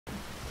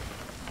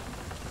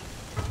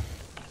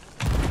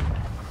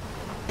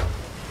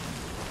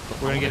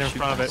We're gonna get in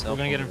front of it. We're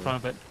gonna get in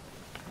front of it.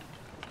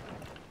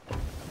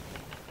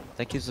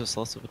 That gives us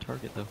less of a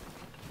target, though.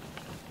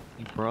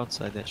 You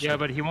broadside that shit. Yeah,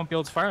 but he won't be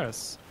able to fire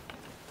us.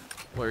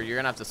 Well, you're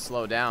gonna have to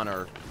slow down,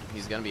 or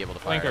he's gonna be able to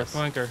fire us.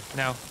 Full anchor,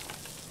 now.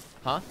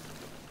 Huh?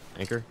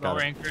 Anchor?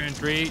 Lower anchor in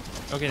 3.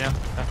 Okay, now.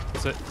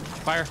 That's it.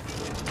 Fire.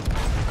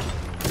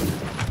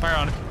 Fire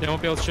on it. They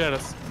won't be able to shoot at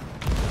us.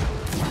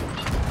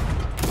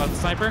 About the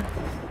sniper.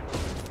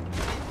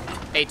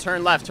 Hey,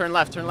 turn left, turn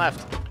left, turn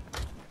left.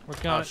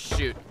 Working on Oh, it.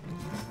 shoot.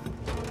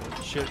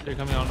 Shit, they're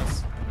coming on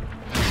us.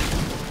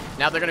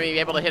 Now they're gonna be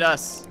able to hit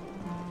us.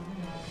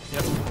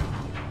 Yep.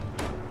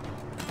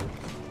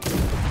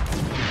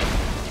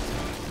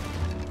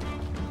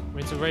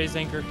 Wait to raise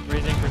anchor.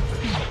 Raise anchor.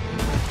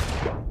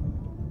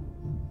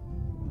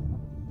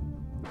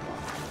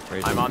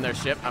 I'm on their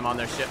ship. I'm on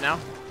their ship now.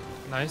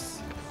 Nice.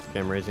 Okay,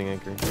 I'm raising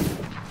anchor.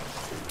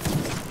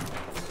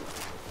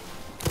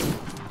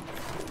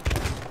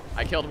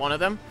 I killed one of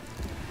them.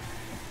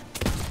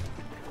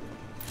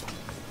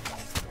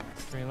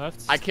 3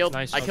 left. I killed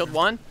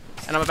one,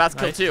 and I'm about to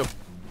Nice. kill 2.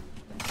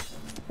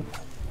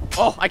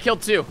 Oh, I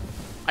killed 2.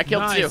 I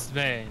killed 2. Nice,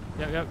 Vane.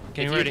 Yep. Can If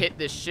you you ready? hit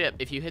this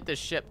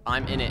ship,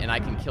 I'm in it, and I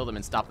can kill them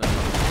and stop them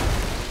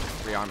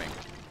from rearming.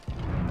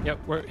 Yep,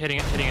 we're hitting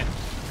it.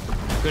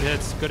 Good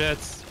hits. Good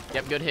hits.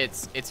 Yep, good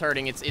hits. It's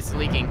hurting. It's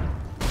leaking.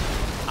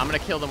 I'm gonna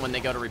kill them when they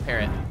go to repair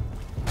it.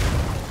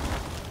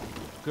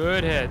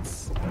 Good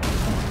hits.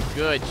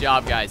 Good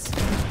job, guys.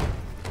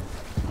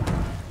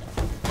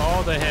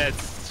 All the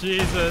hits.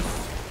 Jesus.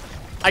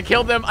 I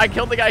killed them. I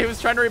killed the guy who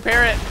was trying to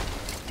repair it.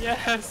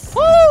 Yes.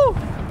 Woo!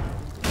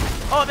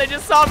 Oh, they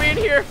just saw me in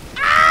here.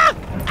 Ah!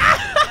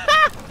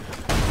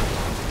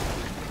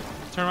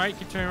 Turn right.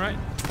 Keep turning right.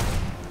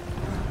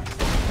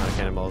 Not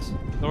cannonballs.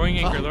 Lowering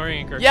anchor. Lowering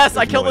anchor. Yes,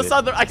 I There's killed no this way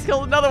other. I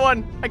killed another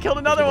one. I killed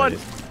another one.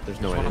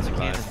 There's no way one they of the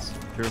survive. cannons.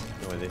 True.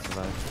 No way they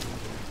survive.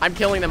 I'm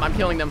killing them. I'm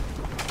killing them.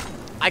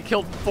 I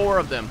killed 4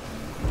 of them.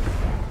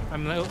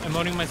 I'm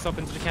loading myself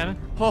into the cannon.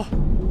 Oh,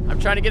 I'm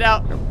trying to get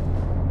out.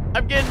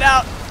 I'm getting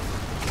out.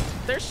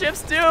 Their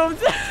ship's doomed.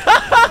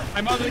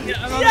 I'm on the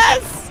cannon.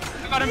 Yes.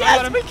 I got him.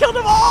 Yes, we killed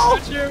them all.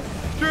 Got you.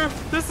 Drew,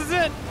 this is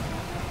it.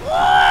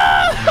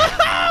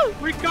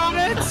 We got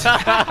it.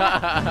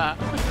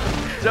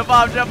 Jump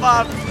off, jump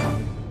off.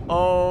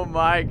 Oh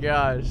my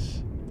gosh.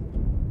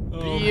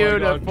 Oh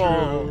Beautiful. my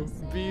God, Drew.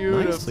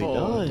 Beautiful.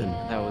 Nicely done.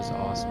 That was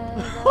awesome.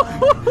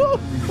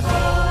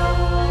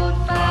 Hold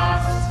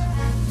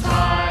fast,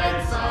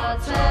 tides are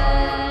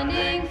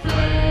turning,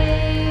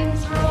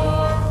 flames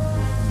roar,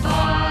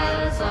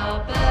 fires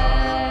are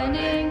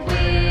burning,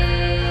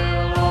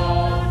 we'll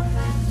all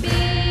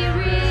be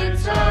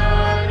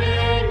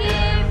returning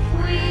if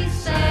we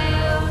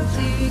sail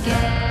together.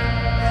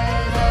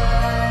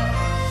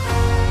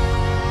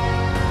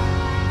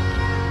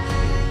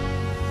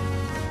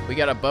 We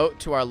got a boat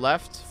to our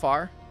left,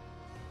 far.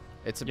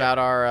 It's about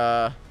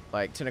our,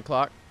 like 10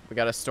 o'clock. We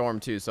got a storm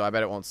too, so I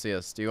bet it won't see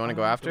us. Do you want to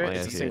go after it? yeah,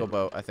 It's a I see single it.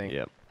 boat, I think.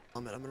 Yep.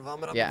 I'm gonna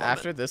vomit. Yeah,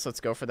 after this, let's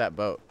go for that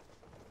boat.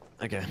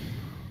 Okay.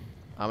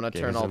 I'm gonna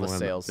turn all the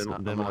sails.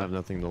 Then we'll have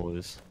nothing to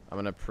lose. I'm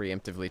gonna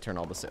preemptively turn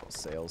all the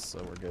sails,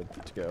 so we're good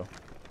to go.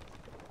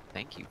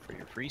 Thank you for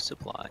your free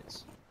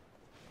supplies.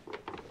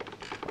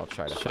 I'll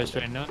try to Should I find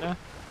straighten out now?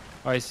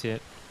 Oh, I see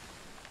it.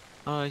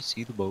 I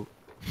see the boat.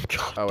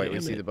 God Oh wait, we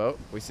damn see it. the boat?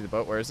 We see the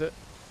boat. Where is it?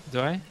 Do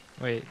I?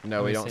 Wait. No,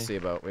 let we me don't see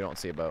a boat. We don't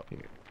see a boat.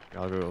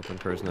 I'll go open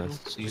crow's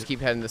nest. See Just it. keep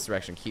heading this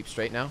direction. Keep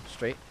straight now.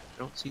 Straight. I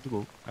don't see the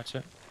boat.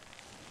 Gotcha.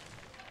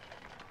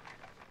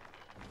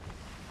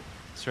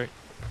 Straight.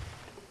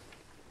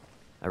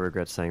 I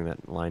regret saying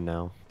that line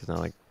now. It's not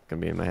like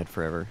gonna be in my head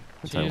forever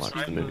until I Jeez, watch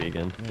right. the movie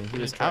again. He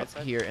was try out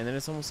outside? here, and then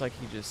it's almost like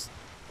he just.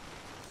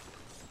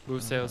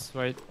 Move sails,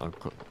 right? I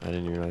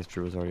didn't even realize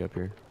Drew was already up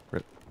here.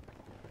 Rip.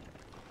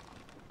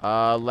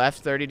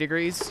 Left 30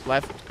 degrees.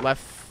 Left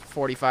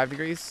 45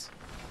 degrees.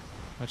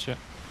 Gotcha.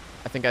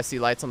 I think I see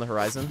lights on the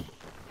horizon.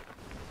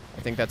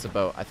 I think that's a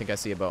boat. I think I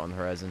see a boat on the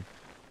horizon.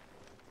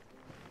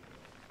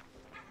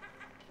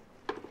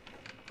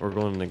 We're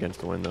going against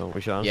the wind though.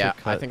 We should honestly Yeah,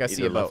 cut I think I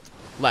see a either boat.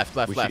 Left,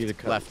 We should either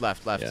cut-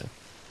 left. Yeah.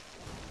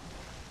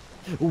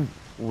 Ooh,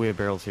 we have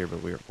barrels here,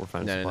 but we're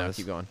fine. No, supplies.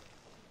 keep going.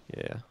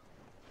 Yeah.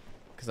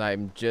 Because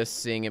I'm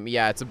just seeing him.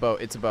 Yeah, it's a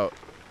boat. It's a boat.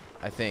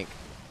 I think.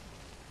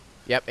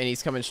 Yep, and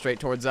he's coming straight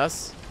towards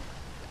us.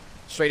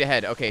 Straight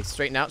ahead. Okay,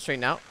 straighten out,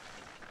 straighten out.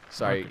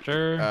 Sorry.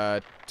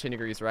 Sure. 10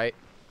 degrees right.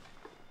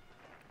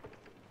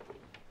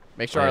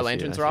 Make sure Oh, I our see it,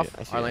 lanterns I are see off. it,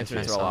 I see Our it, I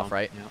lanterns see are it. all off,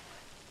 right? Yeah.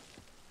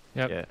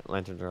 Yep. Yeah,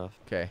 lanterns are off.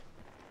 Okay.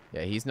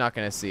 Yeah, he's not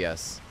going to see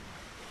us.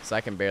 So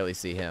I can barely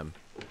see him.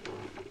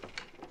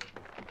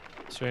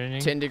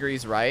 Straightening. 10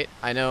 degrees right.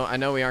 I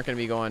know we aren't going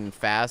to be going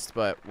fast,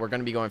 but we're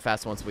going to be going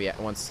fast once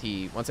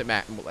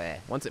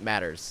it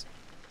matters.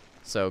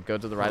 So go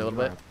to the right a little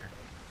bit.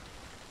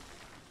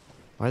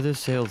 Why are the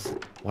sails?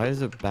 Why is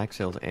the back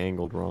sails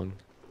angled wrong?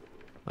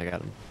 I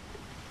got them.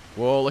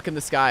 Whoa, look in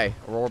the sky.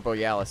 Aurora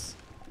Borealis.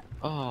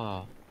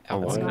 Oh,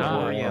 Aurora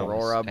Borealis.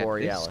 Aurora At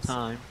Borealis. this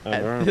time,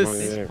 At this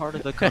this part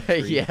of the country.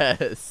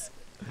 yes.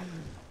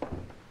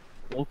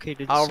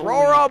 Located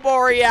Aurora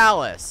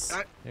Borealis.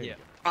 Yeah.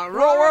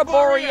 Aurora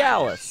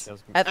Borealis.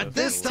 Sails can At flip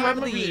this over. time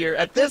of the year,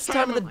 at this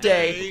time of the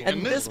day, and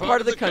in this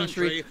part of the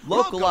country,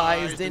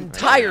 localized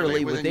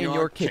entirely within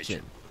your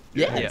kitchen.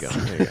 There you Yes. go.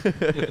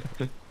 There you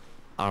go.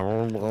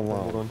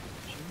 Hold on.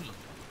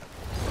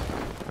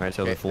 Alright,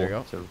 so Okay, the full. there you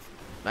go. So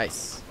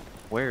Nice.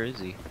 Where is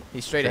he?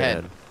 He's straight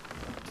ahead.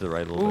 To the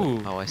right a little Ooh.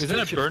 bit. Oh, I Is see.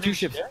 that a burning Two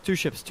ships. ship?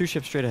 Two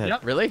ships straight ahead.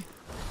 Yep. Really?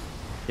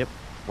 Yep.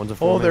 One's a Oh,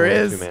 four-man, there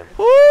one's a is. two-man.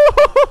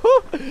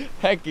 Woo!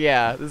 Heck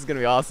yeah, this is gonna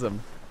be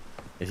awesome.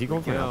 Is he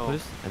going for an Yo.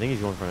 outpost? I think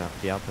he's going for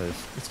the outpost.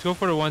 Let's go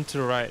for the one to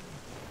the right.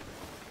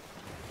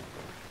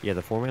 Yeah,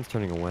 the four-man's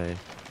turning away.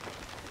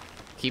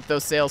 Keep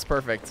those sails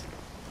perfect.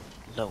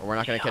 No. Or we're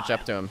not gonna catch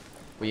up to him.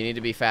 Well, you need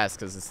to be fast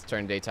because it's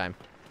turning daytime.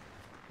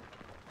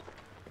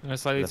 I'm gonna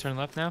slightly The- turn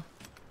left now.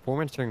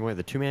 Four-man's turning away.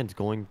 The two-man's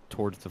going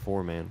towards the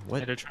four-man. Yeah,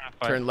 What? they're trying to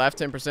fight. Turn left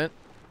 10%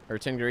 or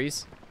 10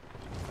 degrees.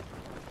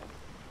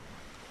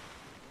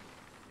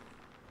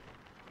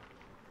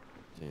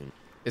 Dude.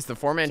 Is the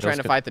four-man So trying it's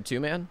to good- fight the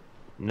two-man?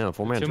 No,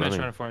 four-man's Two men running.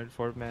 trying to fight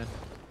forward, man.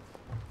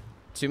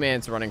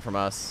 Two-man's running from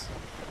us.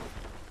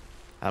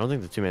 I don't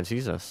think the two-man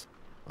sees us.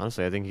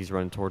 Honestly, I think he's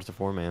running towards the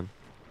four-man.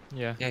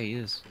 Yeah. Yeah, he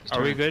is. He's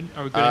Are we turning. good?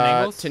 Are we good in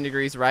angles? 10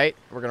 degrees right.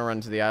 We're gonna run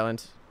to the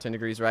island. 10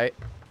 degrees right.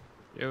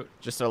 Yo,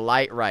 Just a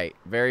light right.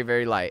 Very,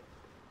 very light.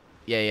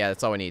 Yeah,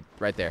 that's all we need.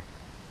 Right there.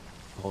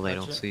 Oh, they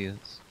don't Gotcha. see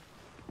us.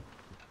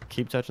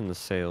 Keep touching the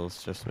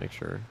sails just to make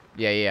sure.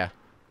 Yeah.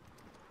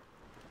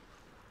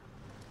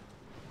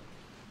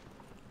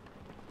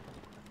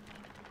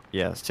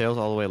 Yeah, sails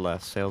all the way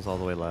left. Sails all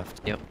the way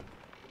left. Yep.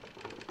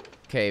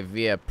 Okay,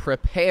 Via,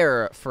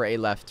 prepare for a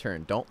left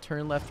turn. Don't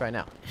turn left right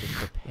now. Just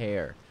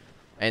prepare.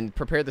 And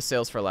prepare the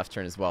sails for a left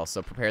turn as well.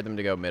 So prepare them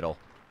to go middle.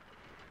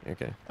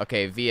 Okay.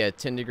 Okay, Via,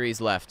 10 degrees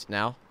left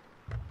now.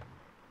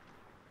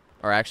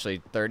 Or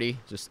actually 30.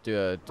 Just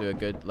do a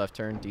good left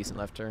turn, decent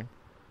left turn.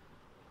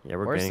 Yeah,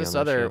 we're Where's gaining this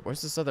on that other ship.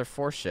 where's this other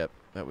four ship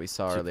that we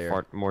saw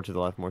earlier? More to the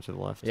left, more to the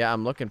left. Yeah,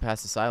 I'm looking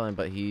past this island,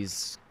 but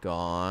he's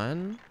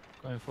gone.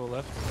 going full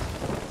left.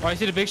 Oh, I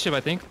see the big ship, I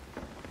think.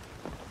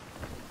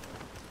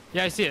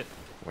 Yeah, I see it.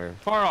 Where?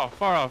 Far off,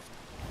 far off.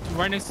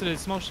 Right next to the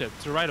small ship,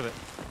 to the right of it.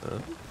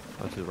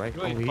 Oh, to the right.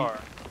 Really Oh, he- far.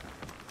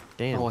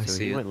 Damn. Oh, I so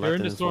see he it. went They're left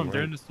in and the this storm, one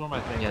they're right. in the storm,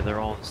 I think. Yeah, they're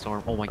all in the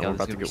storm. Oh my Oh, god,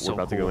 we're this about is to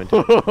gonna go. be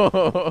We're so about to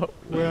go cool. into.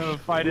 We're gonna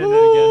fight in it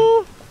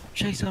again.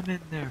 Chase them in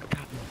there. Got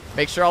me.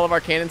 Make sure all of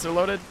our cannons are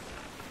loaded.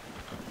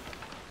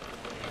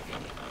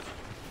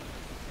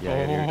 Yeah,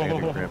 I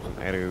gotta go grab some.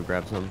 I gotta go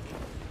grab some.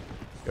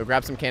 Go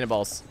grab some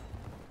cannonballs.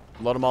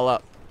 Load them all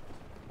up.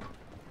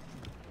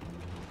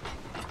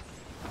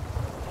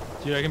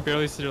 Dude, I can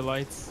barely see the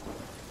lights.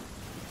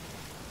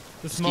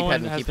 The Just small keep one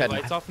heading, has keep the heading.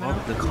 lights off now.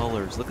 Love the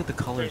colors. Look at the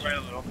colors. Right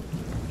a little.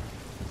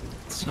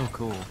 It's so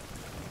cool.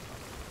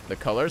 The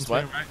colors,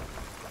 what? Right.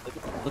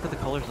 Look at the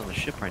colors on the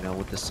ship right now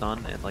with the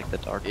sun and like the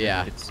dark.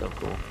 Yeah. It's so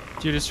cool.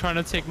 Dude, it's trying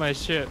to take my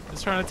ship.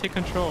 It's trying to take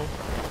control.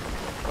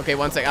 Okay,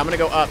 one sec. I'm gonna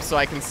go up so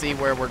I can see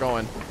where we're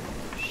going.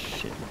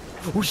 Shit.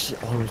 Oh shit!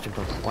 Oh, I almost jumped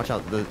off. Watch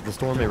out! The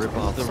storm may rip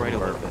off To the some right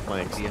of a our little bit.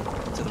 flanks. Yeah,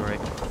 to the right.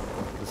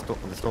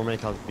 The storm may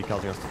be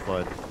causing us to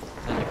flood.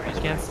 10 degrees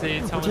Can't right. stay.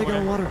 Tell We're me taking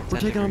on where. water. We're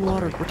taking on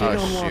water. We're taking Oh,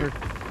 on shoot. water.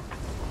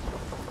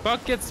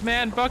 Buckets,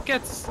 man,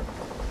 buckets.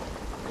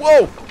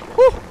 Whoa!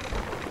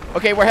 Whew.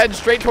 Okay, we're heading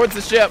straight towards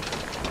the ship.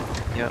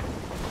 Yep.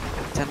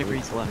 10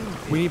 degrees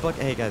left. We need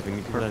Hey guys, we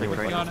need to go down here Perfect with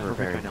right buckets now. for Perfect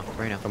repairing. right now.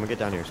 Right now. Someone get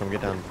down here. Someone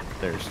get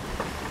downstairs.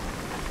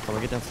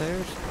 Someone get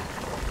downstairs.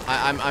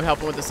 I'm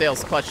helping with the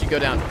sails. Clutch, you go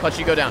down. Clutch,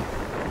 you go down.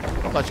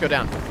 Clutch, go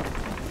down.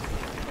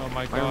 Oh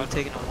my Why are we god.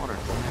 taking on water?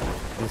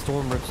 The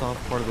storm rips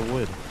off part of the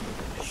wood.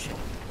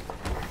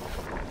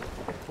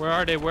 Where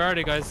are they? Where are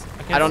they, guys? I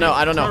don't can't know. see.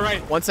 I don't To our know.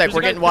 right. One sec. There's We're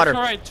a guy- getting water. To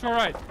our right. To our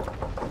right.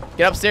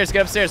 Get upstairs.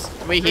 Get upstairs.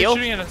 Do we They're heal?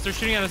 shooting at us. They're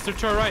shooting at us. They're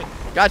to our right.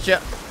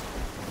 Gotcha.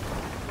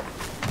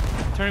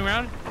 Turning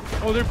around.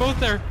 Oh, they're both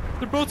there.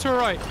 They're both to our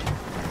right.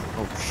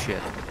 Oh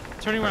shit.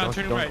 Turning around.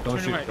 Turning right. Don't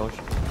Turning shoot. right.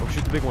 Don't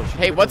shoot the big one. Shoot the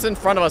Hey, big what's one. in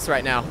front of us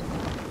right now?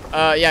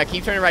 Yeah,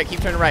 keep turning right.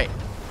 Keep turning right.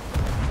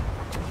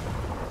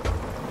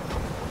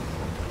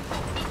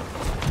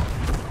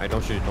 Alright,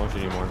 don't shoot. Don't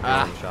shoot anymore. You're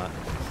Ah. on the shot.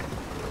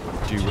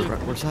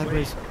 Dude, we're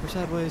sideways. We're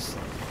sideways.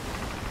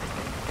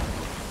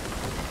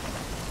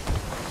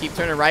 Keep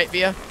turning right,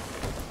 Via.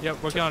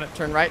 Yep, working on it.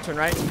 Turn right. Turn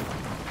right.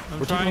 I'm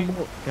We're taking trying.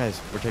 on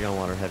guys, we're taking on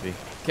water heavy.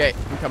 Okay,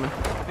 I'm coming.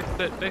 Fix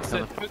it. Fix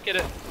it. Quick, get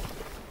it.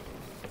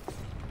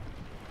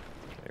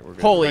 Okay, we're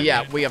good. Holy, Right,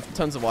 yeah, man. we have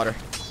tons of water.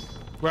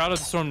 We're out of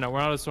the storm now.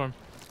 We're out of the storm.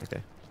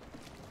 Okay.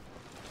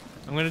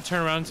 I'm gonna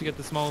turn around to get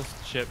the small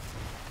ship.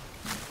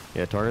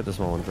 Yeah, target the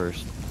small one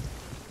first.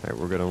 Alright,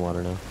 we're good on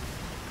water now.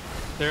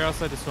 They're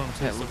outside the storm.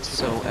 That looks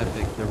so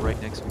epic. They're right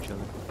next to each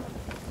other.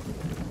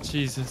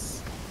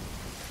 Jesus.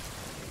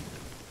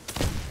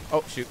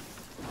 Oh, shoot.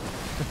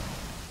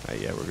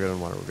 Alright, yeah, we're good on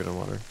water. We're good on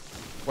water.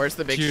 Where's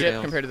the big Dude,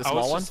 ship compared to the I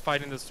small was one? just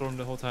fighting the storm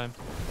the whole time.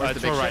 Where's the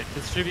To big our ship? right.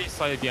 It should be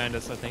slightly behind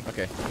us, I think.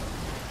 Okay.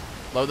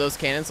 Load those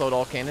cannons. Load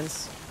all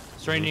cannons.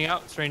 Straightening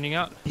out. Straightening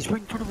out. He's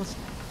right in front of us.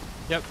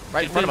 Yep.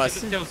 Right in front of us.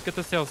 Get the sails. Get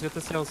the sails. Get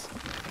the sails.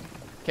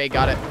 Okay,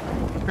 got it.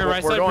 Prepare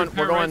right we're side. going-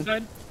 Prepare we're right going.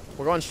 side.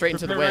 We're going straight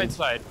into the Prepare right wind.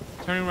 side.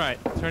 Turning right.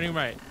 Turning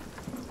right.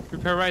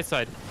 Prepare right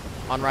side.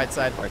 On right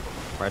side.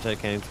 Right side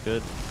cannon's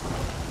good.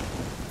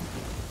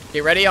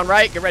 Get ready on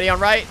right. Get ready on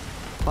right.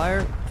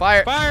 Fire.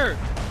 Fire. Fire!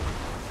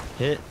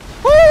 Hit.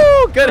 Woo!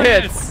 Good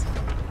Good. hits.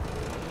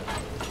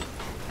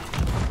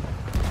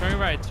 Turning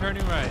right.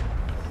 Turning right.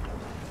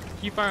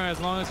 Keep firing as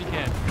long as you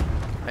can.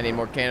 I need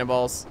more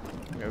cannonballs.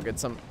 Go get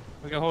some.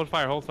 We can hold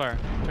fire. Hold fire.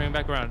 Turning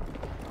back around.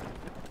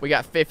 We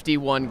got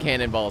 51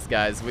 cannonballs,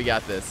 guys. We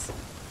got this.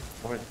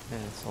 Man,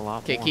 it's a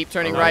lot Okay, more. keep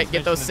turning Oh, right. I Get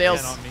was those mentioning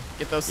sails. the can on me.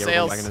 Get those Yeah, we're going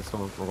sails. back in the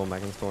storm. We're going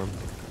back in the storm.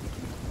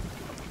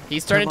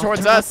 He's turning Turn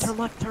left, towards us. Turn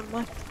left. Turn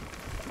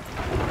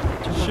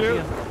left.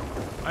 Shoot!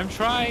 I'm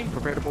trying.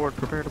 Prepare to board.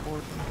 Prepare to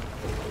board.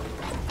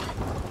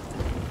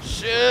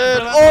 Shoot!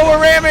 Oh,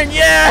 we're ramming!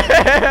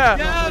 Yeah!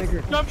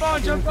 Yes! Jump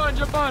on! Jump on!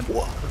 Jump on!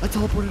 I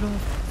teleported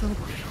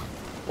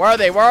off. Where are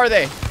they? Where are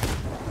they?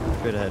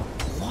 Straight ahead.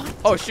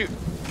 Oh shoot!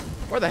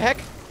 Where the heck?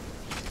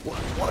 What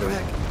the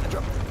heck? I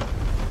dropped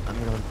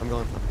it. I'm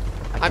going.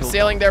 I'm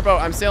sailing their boat.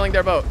 I'm sailing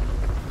their boat.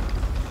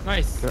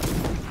 Nice.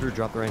 Drew,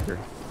 drop their anchor.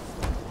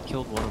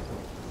 Killed one of them.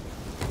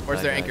 Where's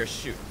Bad their guy. anchor?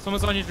 Shoot!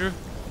 Someone's on you, Drew.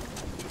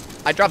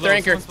 I dropped their Below,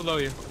 anchor. someone's below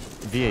you.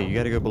 VA, you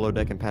gotta go below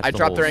deck and patch I the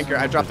dropped their holes. anchor.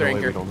 I dropped their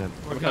There's no way anchor. we don't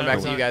have- We're coming back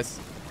to you guys.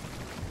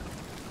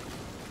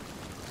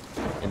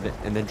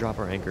 And then drop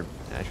our anchor.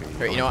 Actually.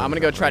 Here, you know what? I'm gonna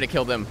go try to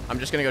kill them. I'm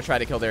just gonna go try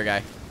to kill their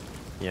guy.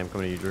 Yeah, I'm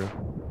coming to you, Drew.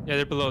 Yeah,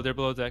 they're below. They're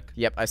below deck.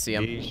 Yep, I see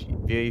him.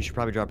 VA, you should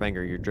probably drop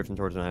anchor. You're drifting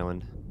towards an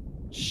island.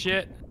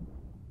 Shit.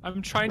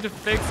 I'm trying to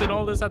fix and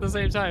all this at the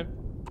same time.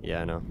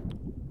 Yeah, I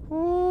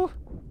know.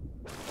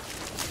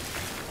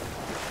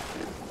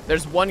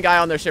 There's one guy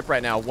on their ship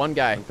right now. One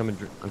guy. I'm coming,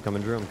 Drew.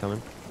 I'm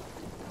coming.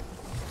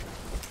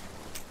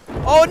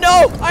 Oh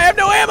no! I have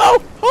no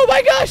ammo! Oh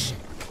my gosh!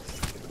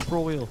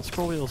 Scroll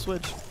wheel,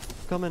 switch.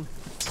 Coming.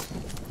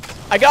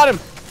 I got him.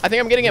 I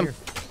think I'm getting him. Here.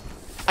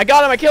 I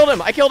got him. I killed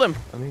him.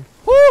 I mean,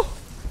 Woo!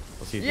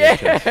 let's see if there's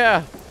chest.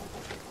 Yeah!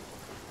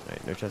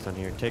 Alright, no chest on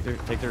here. Take their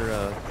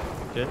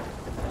shit.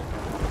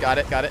 Got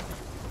it. Got it.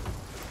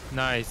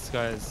 Nice,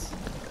 guys.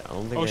 I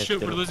don't think Oh they shoot,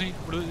 did we're it. losing.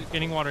 We're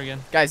getting water again.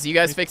 Guys, you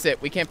guys fix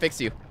it. We can't fix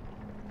you.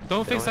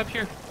 Don't fix Don't. up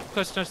here.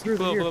 Touch, Drew, they're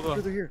below, here. below, Drew,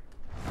 below. they're here.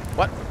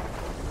 What?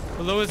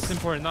 Below is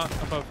important, not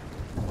above.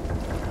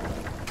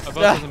 Above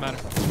Ah. doesn't matter.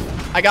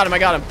 I got him. I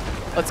got him.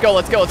 Let's go.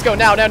 Let's go. Let's go.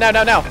 Now.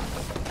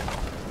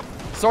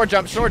 Sword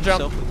jump. Sword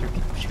jump.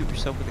 Shoot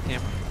yourself with the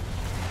camera.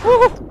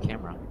 Woo!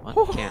 Camera.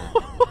 What? Cannon.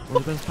 We're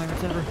the best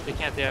pirates ever. They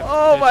can't. They have.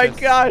 Oh they my have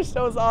chests. gosh,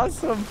 that was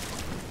awesome.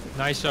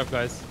 Nice job,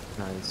 guys.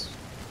 Nice.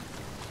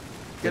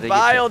 Did they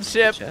Goodbye, get old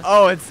ship. chest?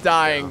 Oh, it's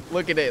dying.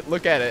 Look at it.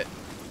 Look at it.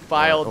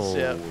 Bye, old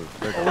ship.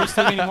 Oh, we're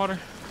still getting water.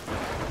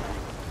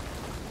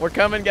 We're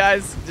coming,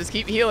 guys. Just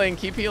keep healing.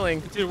 Keep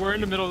healing. Dude, we're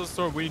in the middle of the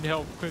storm. We need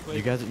help quickly.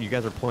 You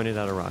guys are pointed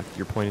at a rock.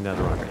 You're pointing at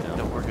a rock right now.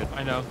 No, we're good.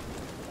 I know.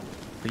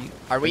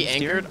 Are we you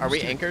steering? anchored? Are we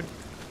Steering. anchored?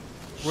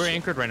 We're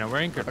anchored right now. We're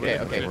anchored. Okay,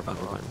 We're okay. good. We're fine,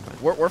 we're fine,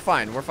 we're fine. We're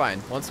fine. We're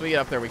fine. Once we get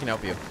up there, we can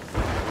help you.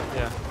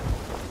 Yeah.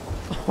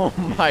 Oh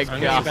my I'm gonna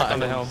get back on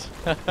the god.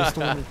 helm. The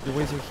storm, the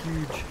waves are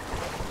huge.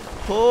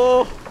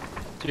 Oh.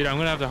 Dude, I'm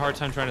gonna have a hard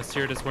time trying to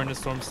steer this. We're in the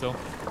storm still.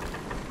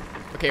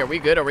 Okay, are we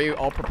good? Are we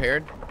all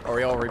prepared? Are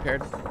we all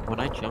repaired? When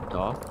I jumped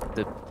off,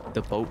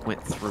 the boat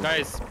went through.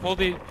 Guys, pull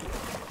the.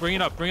 Bring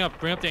it up. Bring up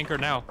the anchor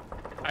now.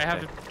 I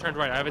have it turned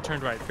right. I have it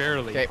turned right.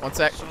 Barely. Okay, one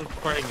sec. Storm's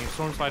fighting me.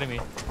 Storm's fighting me.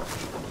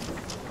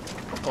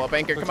 Pull up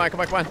anchor. Come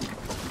on.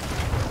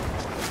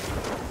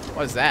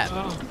 What is that?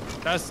 Oh,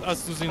 that's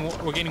us losing.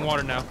 We're gaining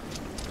water now.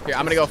 Here,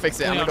 I'm gonna go fix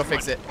it. I'm gonna go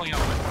fix it. Pulling out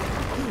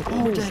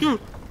front. Oh, Shoot!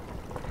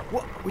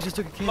 What? We just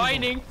took a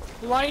cannon.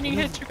 Lightning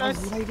hit you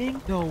guys.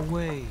 Lighting? No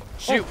way.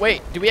 Shoot,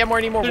 wait. Do we have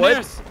any more They're wood? near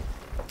us.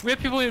 We have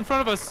people in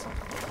front of us.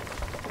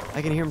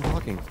 I can hear him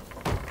talking.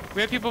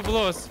 We have people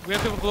below us.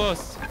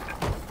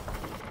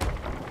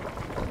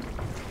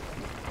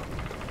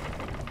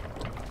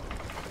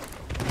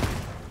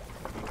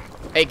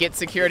 Hey, get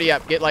security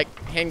up. Get, like,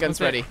 handguns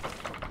Okay. ready.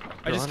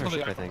 I They're just on our killed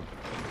ship, the I guy.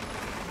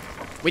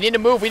 think. We need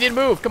to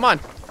move. Come on.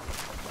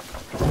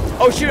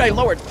 Oh, shoot, I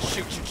lowered.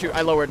 Shoot,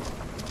 I lowered.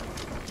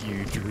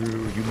 You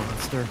Drew, you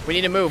monster. We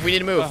need to move.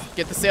 Ugh.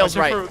 Get the sails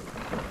Watch out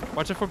right.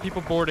 Watch out for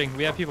people boarding.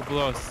 We have people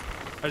below us.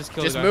 I just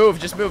killed Just a guy.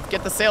 move.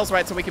 Get the sails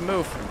right so we can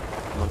move.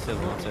 I'm on sails,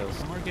 I'm on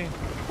sails. I'm working.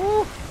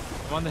 Woo.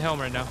 I'm on the helm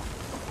right now.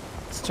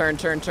 Let's turn.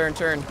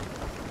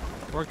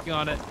 Working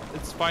on it.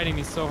 It's fighting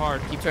me so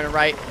hard. Keep turning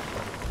right.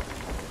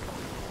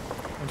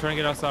 I'm trying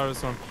to get us out of the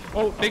storm.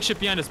 Oh, big ship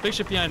behind us.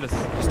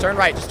 Just turn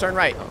right.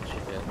 Oh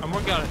shit. I'm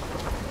working on it.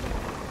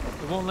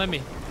 It won't let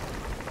me.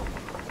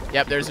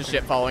 Yep, there's a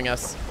ship following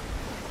us.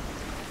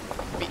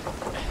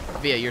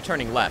 Via, you're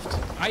turning left.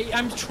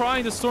 I'm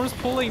trying. The storm's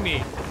pulling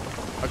me.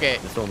 Okay,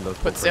 The storm does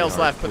put pull sails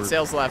pretty hard. left. Put We're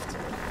sails left.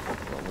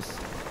 almost-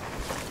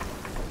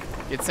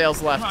 Get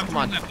sails left. I'm Come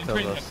on. turning left. I'm Sails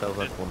turning left, left. sails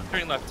left, one. I'm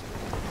turning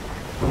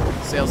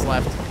left. Sails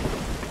left.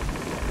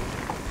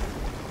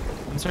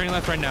 I'm turning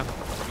left right now.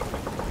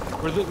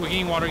 We're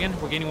gaining water again.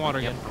 I'm working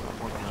on it.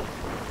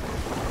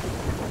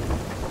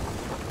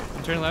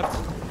 I'm turning left.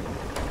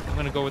 I'm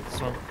gonna go with the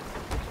storm.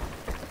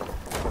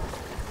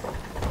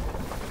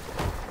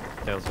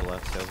 Okay, Sails are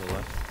left. Sails are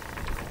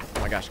left.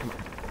 Oh my gosh, come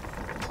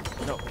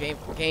on. No,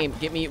 game,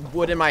 get me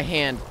wood in my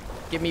hand.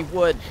 Give me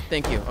wood.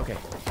 Thank you. Okay.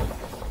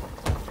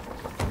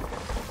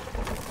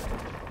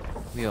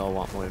 We all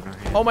want wood in our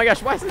hand. Oh my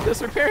gosh, why isn't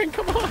this repairing?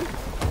 Come on.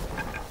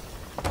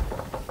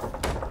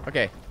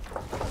 Okay.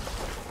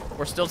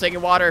 We're still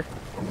taking water.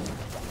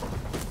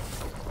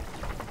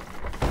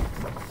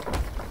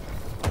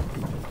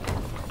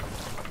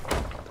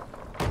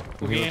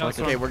 We're getting on the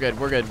storm. Okay, we're good.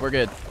 We're good. We're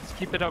good. Let's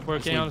keep it up. We're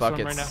Just getting on need the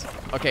storm right now.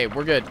 buckets. Okay,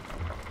 we're good.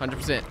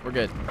 100%. We're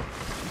good.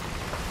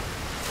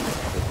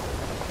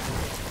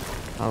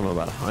 I don't know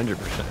about 100%.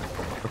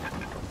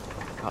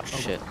 Oh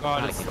shit. God,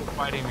 Gotta it's get still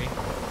fighting me.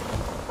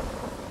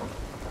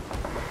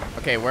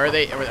 Okay, where are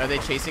they? Are they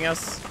chasing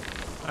us?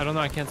 I don't know.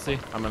 I can't see.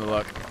 I'm gonna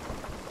look.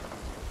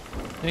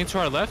 Anything to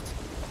our left?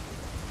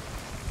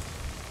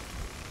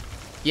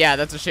 Yeah,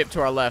 that's a ship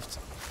to our left.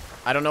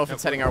 I don't know if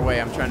it's heading our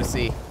way. I'm trying to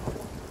see.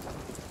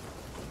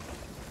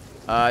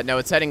 No,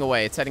 it's heading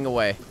away. It's heading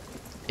away.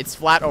 It's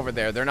flat over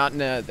there. They're not in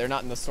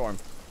the storm.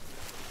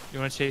 You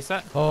want to chase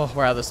that? Oh,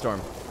 we're out of the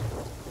storm.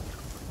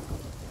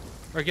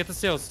 Or get the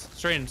sails.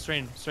 Strain,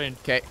 strain, strain.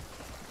 Okay.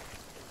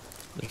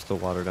 There's still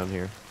water down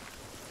here.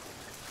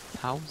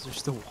 How is there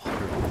still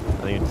water?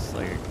 I think it's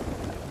like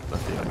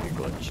must be like a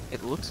glitch. It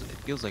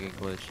feels like a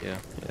glitch, yeah.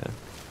 Yeah.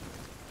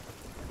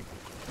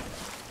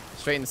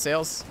 Straighten the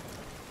sails.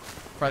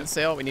 Front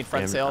sail. We need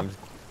front sail.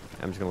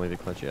 I'm just gonna leave it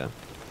clutch, yeah.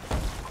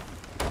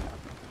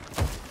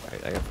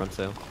 Alright, I got front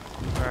sail.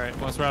 Alright,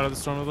 once we're out of the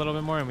storm a little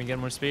bit more and we get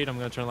more speed, I'm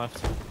going to turn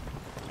left.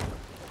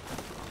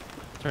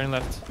 Turn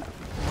left.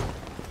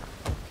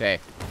 Okay.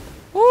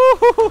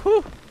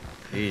 Woo!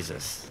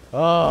 Jesus.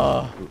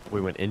 Oh.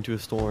 We went into a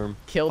storm.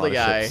 Killed fought a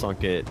ship, guy.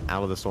 Sunk it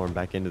out of the storm,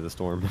 back into the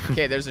storm.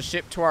 Okay, there's a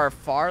ship to our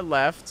far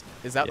left.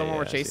 Is that the Yeah, one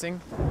we're I see.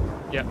 chasing?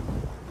 Yep.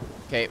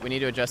 Okay, we need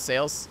to adjust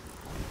sails.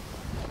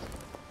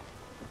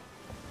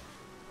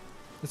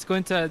 Let's go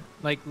into,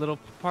 like, little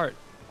part.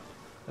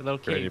 A little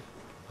Ready cave. to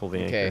pull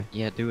the Okay. anchor.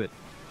 Yeah, do it.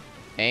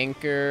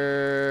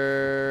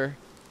 Anchor.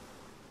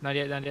 Not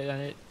yet, not yet, not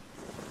yet.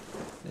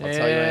 I'll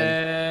tell you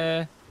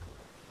when.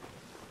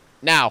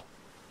 Now.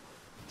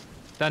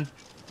 Done.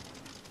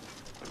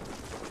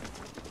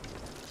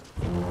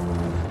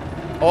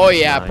 Oh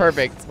yeah, Nice.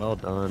 perfect. Well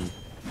done.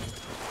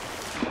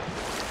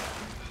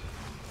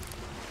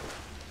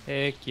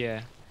 Heck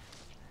yeah.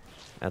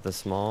 At the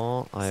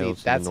small See, isles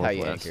to that's the how you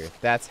northwest. anchor.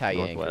 That's how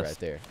you anchor right Northwest.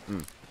 there.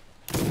 Mm.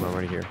 I'm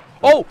already here.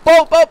 Oh,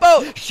 boat, boat,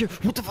 boat! Shit!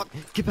 What the fuck?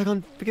 Get back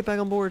on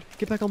board!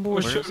 Get back on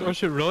board! Oh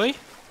shit, really?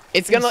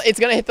 It's gonna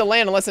hit the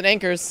land unless it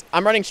anchors.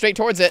 I'm running straight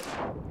towards it.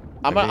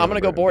 I'm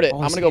gonna go board it. Oh,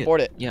 I'm I gonna see go it.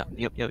 board it. Yeah,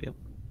 yep.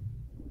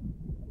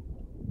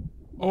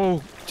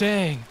 Oh,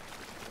 dang.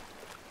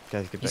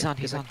 Guys, get back! He's on,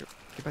 get he's back on. To,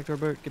 get back to our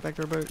boat! Get back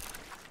to our boat!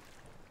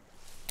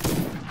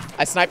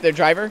 I sniped their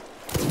driver.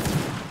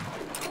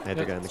 I had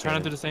the guy in the Try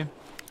not to do cannon.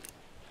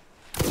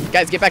 the same.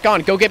 Guys, get back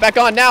on. Go get back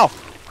on now.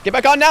 Get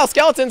back on now,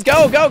 skeletons.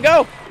 Go, go,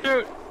 go.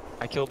 Shoot.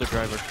 I killed the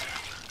driver.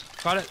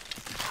 Got it.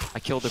 I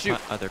killed Shoot.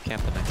 their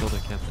captain. I killed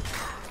their captain.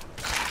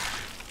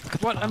 Look at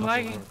the What? bottom I'm of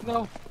lagging.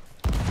 No.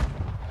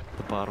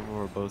 The bottom of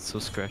our boat's so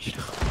scratched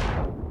up.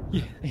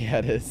 Yeah,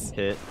 it is.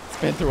 Hit. It's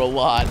been through a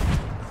lot.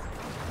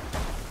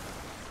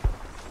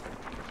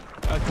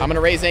 Okay. I'm gonna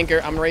raise anchor.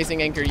 I'm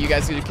raising anchor. You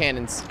guys do the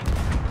cannons.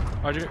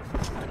 Roger.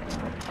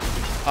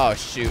 Oh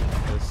shoot.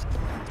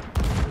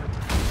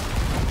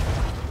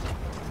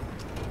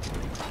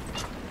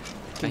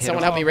 Can hit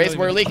someone him. help me Oh, raise? really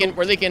We're good. leaking.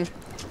 We're leaking.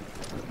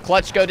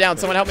 Clutch, go down.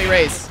 Someone help me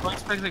raise. Going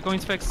to fix it. Going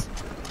to fix.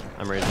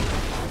 I'm raising.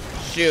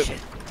 Shoot.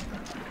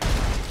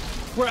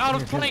 We're out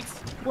of planks.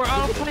 We're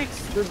out of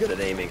planks. They're good at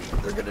aiming.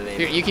 They're good at aiming.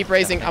 Here, you keep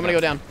raising. I'm gonna go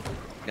down.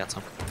 Got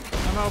some.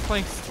 I'm out of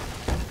planks.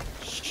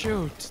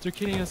 Shoot, they're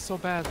killing us so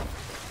bad.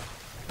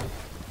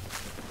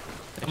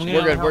 We're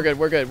good. We're good.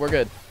 We're good. We're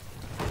good.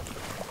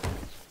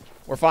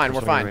 We're fine.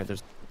 We're fine.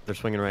 Right. They're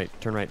swinging right.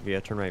 Turn right,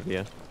 Via. Turn right,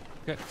 Via.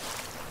 Okay.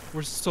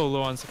 We're so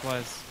low on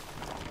supplies.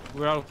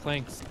 We're out of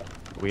planks.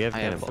 We have I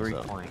have cannonballs, 3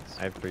 though. planks.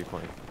 I have 3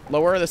 planks.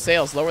 Lower the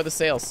sails. Lower the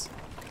sails.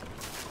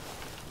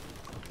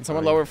 Can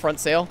someone Oh, yeah. lower front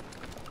sail?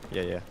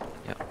 Yeah, yeah.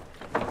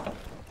 Yep.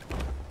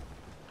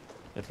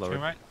 It's lower.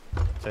 Turn right.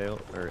 Sail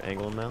or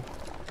angle them now.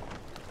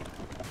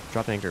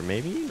 Drop anchor,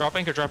 maybe. Drop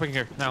anchor. Drop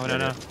anchor. No, no,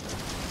 no.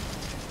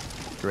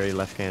 Ready,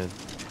 left cannon.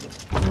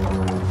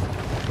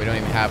 We don't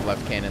even have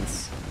left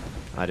cannons.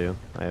 I do.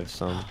 I have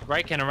some.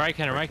 Right cannon. Right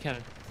cannon. Right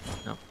cannon.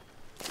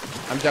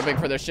 I'm jumping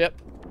for their ship.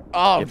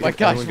 Oh Yep, my yep,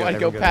 gosh, everyone good, why'd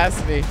go everyone good.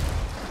 past me?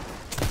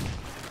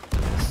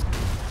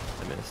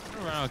 I missed.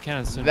 We're out of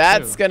cannons soon.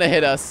 That's too. gonna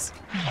hit us.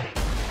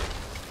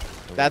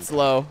 That's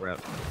low. We're out.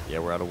 Yeah,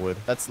 we're out of wood.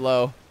 That's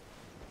low.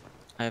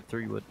 I have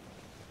 3 wood.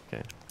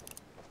 Okay.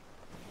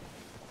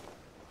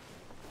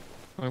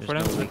 Going for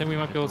There's them. no I think we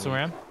might be able to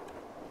ram.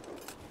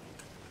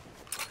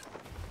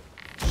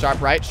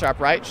 Sharp right, sharp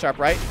right, sharp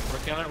right.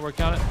 Working on it.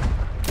 Working on it.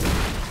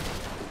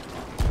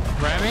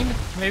 Ramming,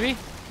 maybe.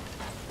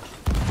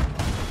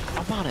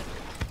 I'm on it.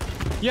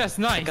 Yes,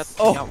 nice.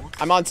 Oh,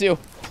 I'm on 2.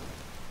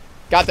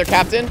 Got their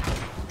captain.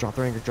 Drop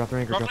their anchor. Drop their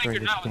anchor. Drop Drop their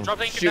anchor anchor. now. if you can. Drop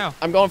anchor Shoot, now.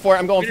 I'm going for it.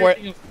 I'm going for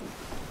it.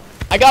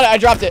 I got it. I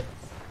dropped it.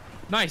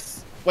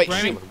 Nice. Wait,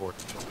 Ramming. shoot.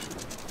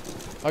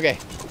 Okay.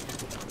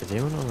 Is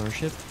anyone on our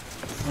ship?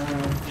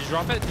 Did you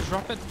drop it? Did you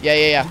drop it?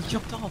 Yeah. He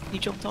jumped off. He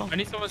jumped off. I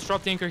need someone to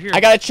drop the anchor here. I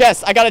got a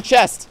chest. I got a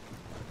chest.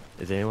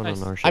 Is anyone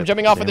Nice. on our ship? I'm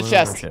jumping Is off of the anyone on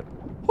our chest. ship?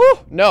 Whew.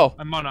 No.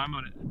 I'm on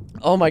it.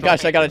 Oh my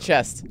gosh, I got a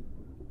chest.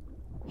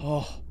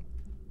 Oh.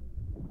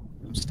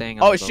 I'm staying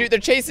on Oh the shoot, boat. they're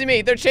chasing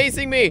me. They're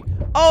chasing me.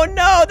 Oh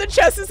no, the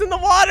chest is in the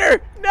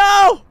water.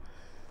 No.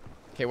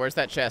 Okay, where's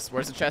that chest?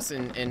 Where's the chest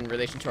in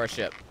relation to our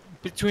ship?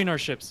 Between our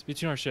ships.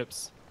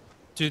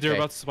 Dude, they're Okay.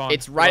 about to spawn.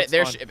 It's They're right about at to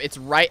their spawn. ship. It's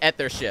right at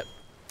their ship.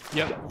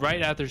 Yep,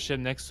 right at their ship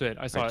next to it.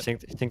 I saw Alright,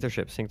 it. sink their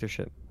ship. Sink their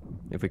ship.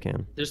 If we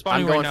can. They're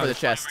spawning going right now. for the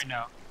They're spawning chest. Right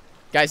now.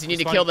 Guys, you need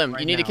to They're kill spawning them. right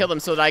You need to now. kill them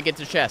so that I get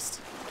the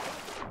chest.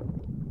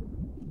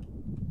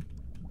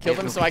 Kill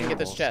them no so I can get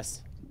this cannonballs.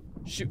 chest.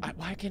 Shoot,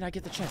 why can't I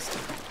get the chest?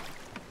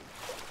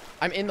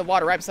 I'm in the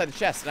water right beside the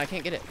chest and I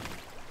can't get it.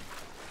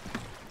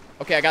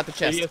 Okay, I got the Yeah,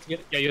 chest. you have to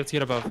get, you have to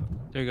get above.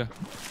 There you go.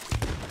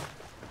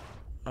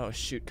 Oh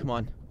shoot, come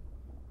on.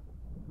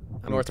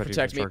 I'm North, gonna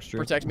protect me. sharks, Drew.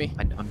 Protect me.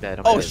 I'm dead.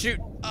 I'm Oh dead. shoot.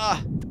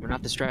 Ah, We're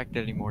not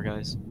distracted anymore,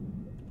 guys.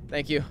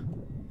 thank you.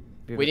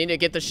 We need to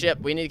get the ship.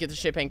 We need to get the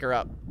ship anchor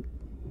up.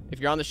 If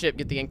you're on the ship,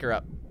 get the anchor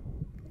up.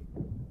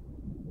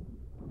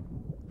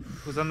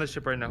 Who's on the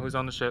ship right now? Who's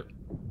on the ship?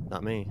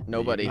 Not me.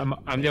 Nobody.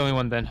 I'm the only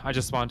one then. I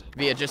just spawned.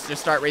 Via, just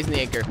start raising the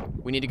anchor.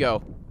 We need to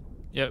go.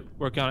 Yep,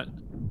 working on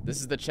it. This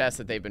is the chest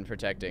that they've been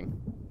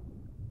protecting.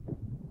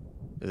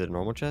 Is it a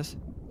normal chest?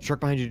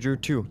 Shark behind you, Drew.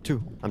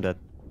 Two. I'm dead.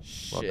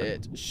 Well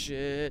done.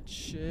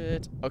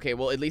 Shit. Okay,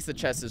 well at least the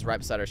chest is right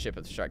beside our ship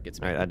if the shark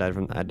gets me. Alright,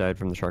 I died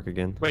from the shark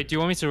again. Wait, do you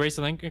want me to raise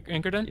the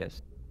anchor then?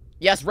 Yes.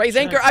 Yes, raise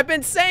anchor. I've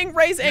been saying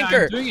raise Yeah,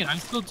 anchor. I'm doing it. I'm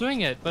still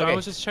doing it, but Okay. I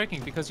was just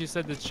checking because you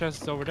said the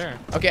chest is over there.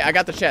 Okay, I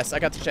got the chest.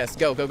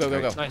 Go.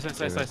 Nice.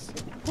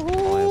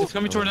 It's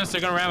coming towards us.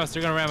 They're gonna ram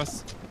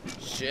us.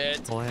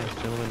 Shit. Haul ass,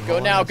 gentlemen. Go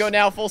haul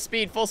now. ass. Full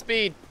speed.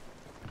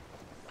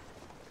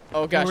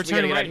 Oh No, gosh, we're we gotta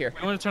turning get out right. of here.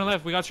 We want to turn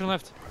left. We got to turn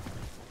left.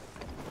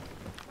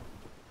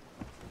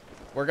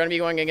 We're gonna be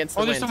going against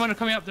the Oh, there's wind. someone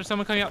coming up. I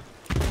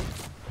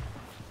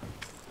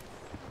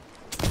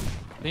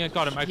think I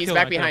got him. I He's killed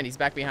back him. behind. He's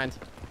back behind.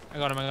 I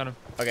got him.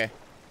 Okay.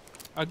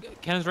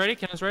 Cannon's ready.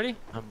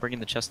 I'm bringing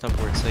the chest up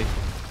where it's safe.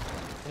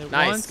 Hit it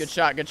Nice. once, Good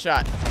shot. hit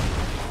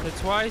it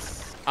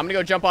twice. I'm gonna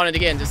go jump on it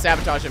again. Just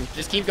sabotage him.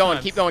 Just keep going.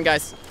 Nice. Keep going,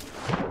 guys.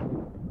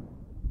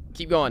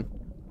 Keep going.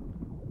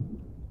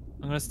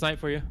 I'm gonna snipe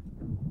for you.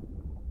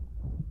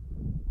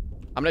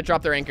 I'm gonna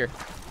drop their anchor.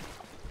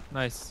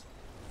 Nice.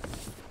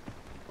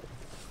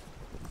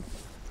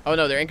 Oh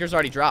no, their anchor's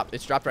already dropped.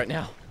 It's dropped right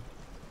now.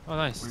 Oh,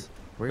 nice.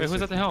 Where Wait, is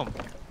who's it? at the helm?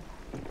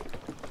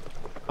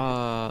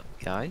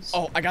 Guys?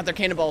 Oh, I got their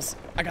cannonballs.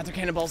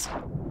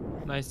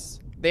 Nice.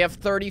 They have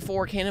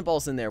 34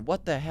 cannonballs in there.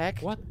 What the heck?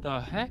 What the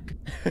heck?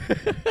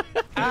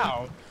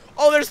 Ow.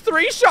 Oh, there's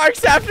 3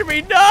 sharks after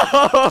me.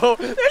 No!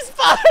 There's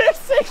 5 or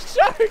 6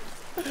 sharks.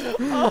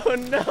 Oh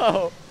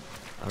no.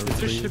 Is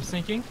their ship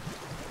sinking?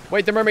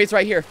 Wait, the mermaid's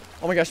right here.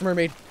 Oh my gosh,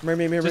 mermaid.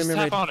 Just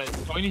tap on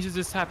it. All you need to do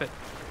is tap it.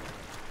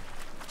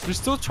 They're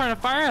still trying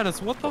to fire at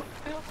us. What the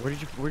hell? Where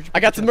did you I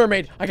got the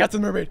mermaid.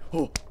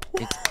 Oh.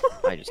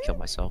 I just killed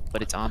myself,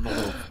 but it's on the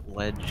little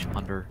ledge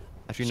under.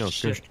 Actually, no.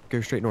 Shit.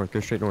 Go straight north.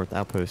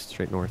 Outpost.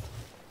 Straight north.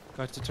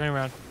 Got to turn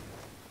around.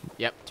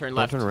 Yep, turn Don't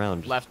left. turn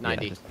around. Left Yeah,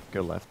 90. just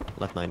go left.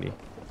 Left 90.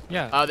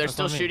 Yeah. They're that's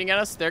still what I mean. shooting at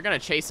us? They're gonna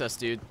chase us,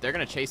 dude. They're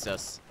gonna chase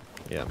us.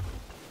 Yeah.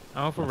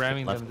 I'm up for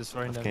ramming left, them,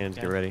 destroying them. Cannons,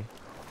 Yeah. get ready.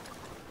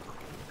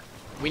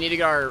 We need to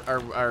get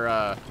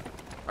our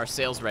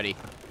sails ready.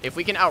 If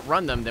we can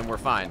outrun them, then we're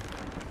fine.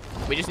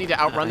 We just need to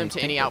outrun them to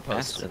any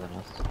outpost. Faster than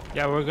us.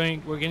 Yeah, we're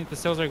getting, the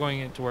sails are going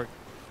into work.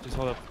 Just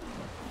hold up.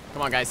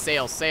 Come on, guys.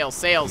 Sails. I'm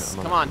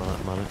Come on.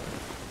 I'm on it.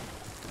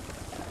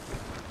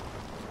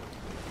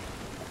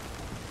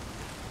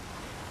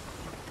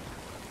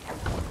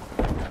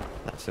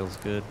 That feels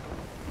good.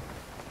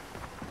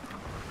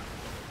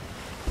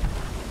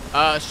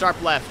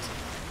 Sharp left.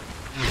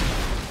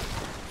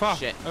 Fuck,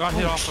 Shit. I got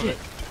hit off of it.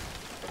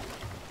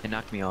 It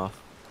knocked me off.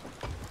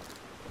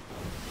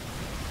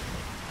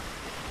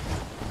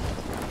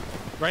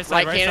 Right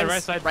side, Right cannons.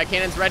 right side. Right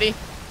cannons ready.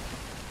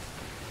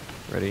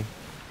 Ready?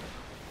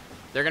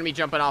 They're gonna be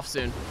jumping off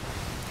soon.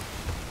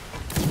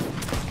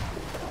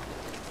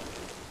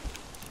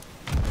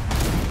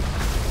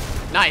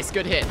 Nice,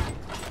 good hit.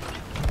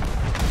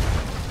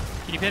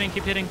 Keep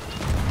hitting.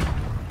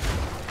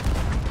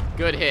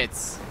 Good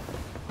hits.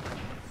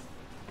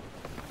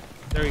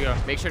 There we go.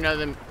 Make sure none of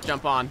them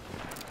jump on.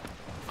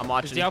 I'm Is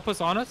watching. the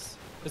outpost on us?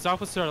 Is the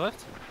outpost to our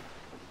left?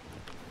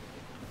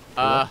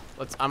 I'm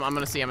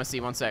gonna see.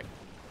 1 sec.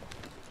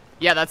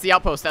 Yeah, that's the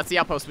outpost.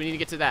 We need to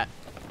get to that.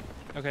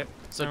 Okay.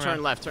 So turn turn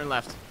around.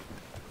 left.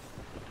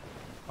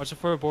 Watch out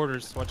for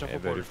borders. Watch out I for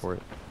voted borders. for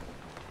it.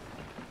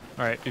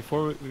 All right,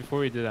 before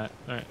we do that.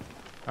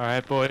 All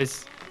right,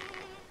 boys.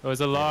 It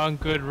was a long,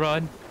 good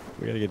run.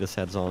 We gotta get this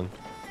heads on.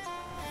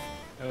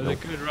 It was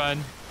Nope. a good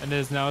run, and it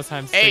is now it's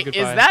time to Hey, say goodbye.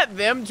 is that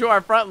them to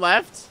our front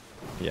left?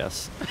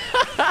 Yes.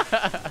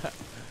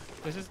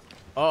 This is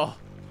Oh,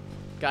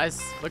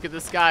 guys, look at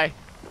the sky.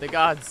 The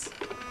gods.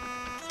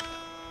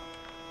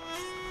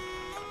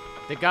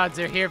 The gods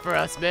are here for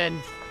us, men.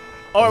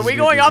 Oh, are we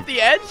going off the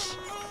edge?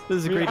 This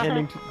is a great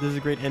ending. This is a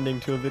great ending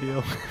to a video.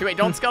 Okay, wait,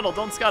 don't scuttle,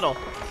 don't scuttle.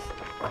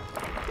 I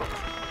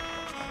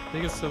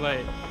think it's too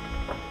late.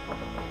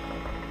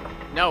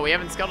 No, we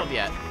haven't scuttled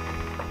yet.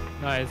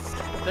 Nice.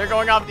 They're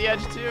going off the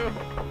edge too.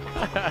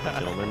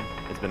 Gentlemen,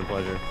 it's been a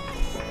pleasure.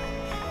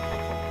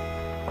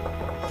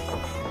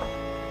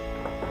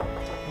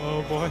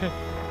 Oh boy.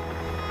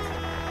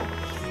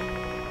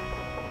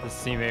 The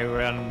sea may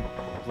run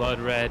blood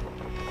red,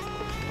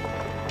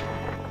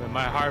 but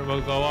my heart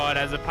will go on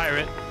as a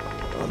pirate.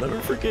 I'll never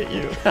forget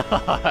you.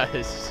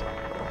 Gosh.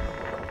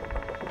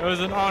 It was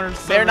an honor.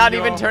 They're not serving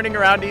even y'all. turning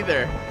around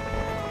either.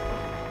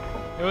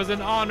 It was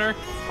an honor.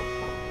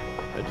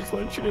 I just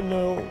want you to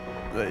know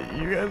that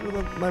you guys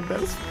are my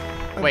best.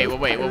 my Wait. best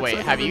pirates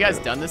I've Have you ever guys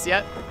met. done this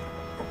yet?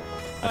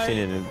 I've seen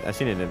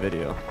it in a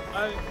video.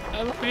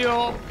 I love you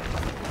all.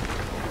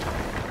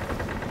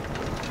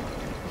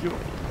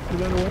 No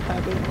matter what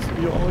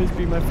happens, you'll always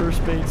be my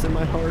first mates in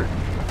my heart.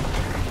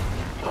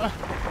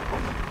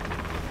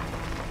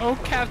 Oh,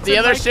 Captain. The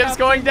other my ship's captain.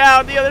 going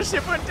down. The other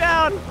ship went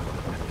down.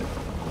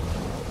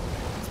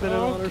 It's been an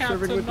Oh, honor serving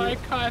Captain, with my you.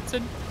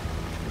 captain.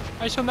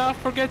 I shall not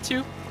forget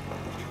you.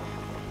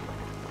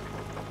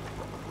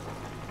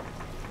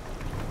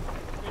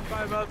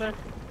 Goodbye, mother.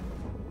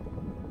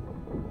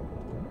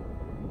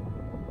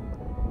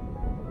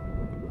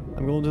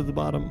 I'm going to the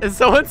bottom. Is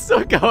someone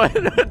still going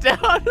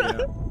down?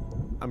 Yeah.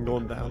 I'm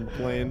going down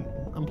playing.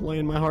 I'm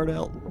playing my heart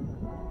out.